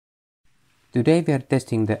Today we are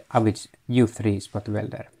testing the Awithz U3 Spot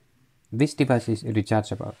Welder. This device is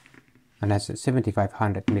rechargeable and has a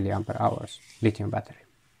 7500 mAh lithium battery.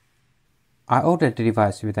 I ordered the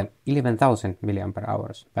device with an 11,000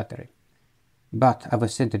 mAh battery, but I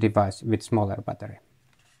was sent a device with smaller battery.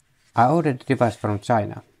 I ordered the device from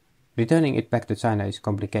China. Returning it back to China is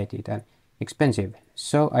complicated and expensive,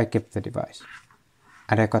 so I kept the device,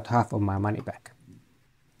 and I got half of my money back.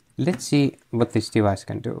 Let's see what this device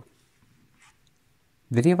can do.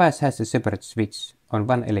 The device has a separate switch on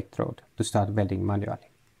one electrode to start welding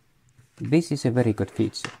manually. This is a very good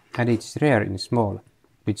feature, and it's rare in small,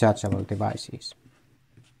 rechargeable devices.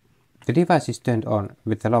 The device is turned on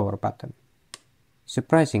with the lower button.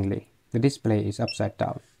 Surprisingly, the display is upside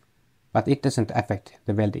down, but it doesn't affect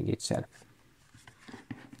the welding itself.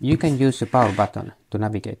 You can use the power button to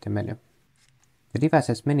navigate the menu. The device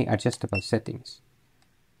has many adjustable settings.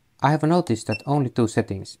 I have noticed that only 2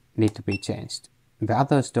 settings need to be changed. The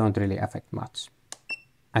others don't really affect much.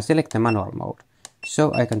 I select the manual mode,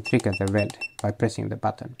 so I can trigger the weld by pressing the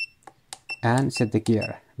button, and set the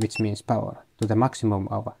gear, which means power, to the maximum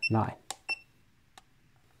of 9.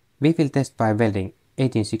 We will test by welding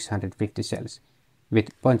 18650 cells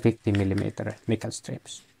with 0.50 mm nickel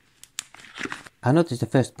strips. I noticed the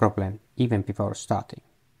first problem even before starting.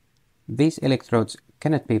 These electrodes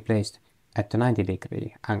cannot be placed at a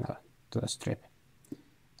 90-degree angle to the strip.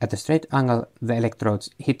 At a straight angle, the electrodes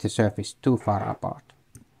hit the surface too far apart.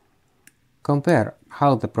 Compare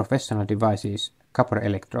how the professional device's copper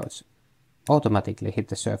electrodes automatically hit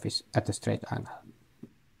the surface at a straight angle.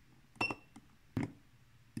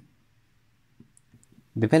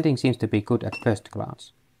 The welding seems to be good at first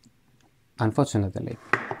glance. Unfortunately,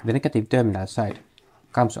 the negative terminal side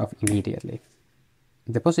comes off immediately.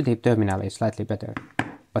 The positive terminal is slightly better,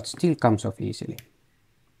 but still comes off easily.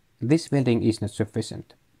 This welding is not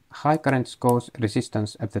sufficient. High currents cause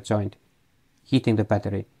resistance at the joint, heating the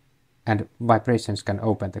battery, and vibrations can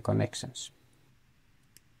open the connections.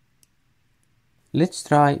 Let's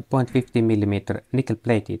try 0.50 mm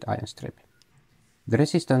nickel-plated iron strip. The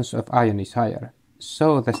resistance of iron is higher,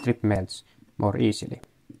 so the strip melts more easily.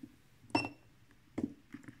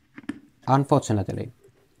 Unfortunately,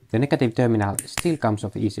 the negative terminal still comes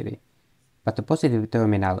off easily, but the positive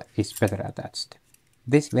terminal is better attached.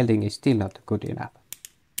 This welding is still not good enough.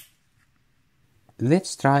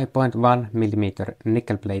 Let's try 0.1 mm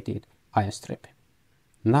nickel-plated iron strip.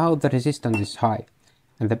 Now the resistance is high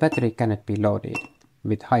and the battery cannot be loaded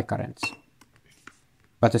with high currents,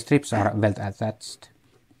 but the strips are well attached.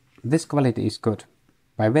 This quality is good.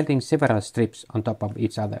 By welding several strips on top of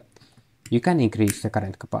each other, you can increase the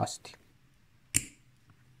current capacity.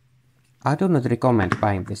 I do not recommend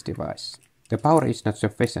buying this device. The power is not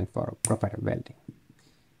sufficient for proper welding.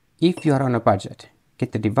 If you are on a budget,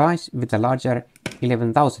 get the device with a larger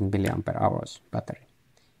 11,000 mAh battery.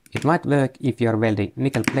 It might work if you are welding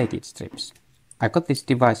nickel-plated strips. I got this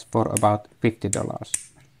device for about $50.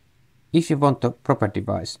 If you want a proper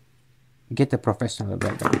device, get a professional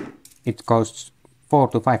welder. It costs 4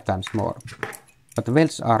 to 5 times more, but the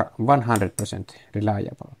welds are 100%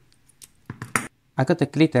 reliable. I got a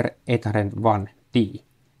Glitter 801D,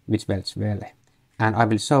 which welds well, and I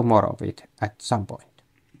will show more of it at some point.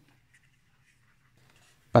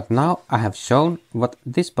 But now I have shown what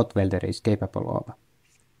this spot welder is capable of.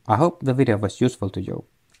 I hope the video was useful to you.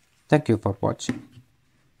 Thank you for watching.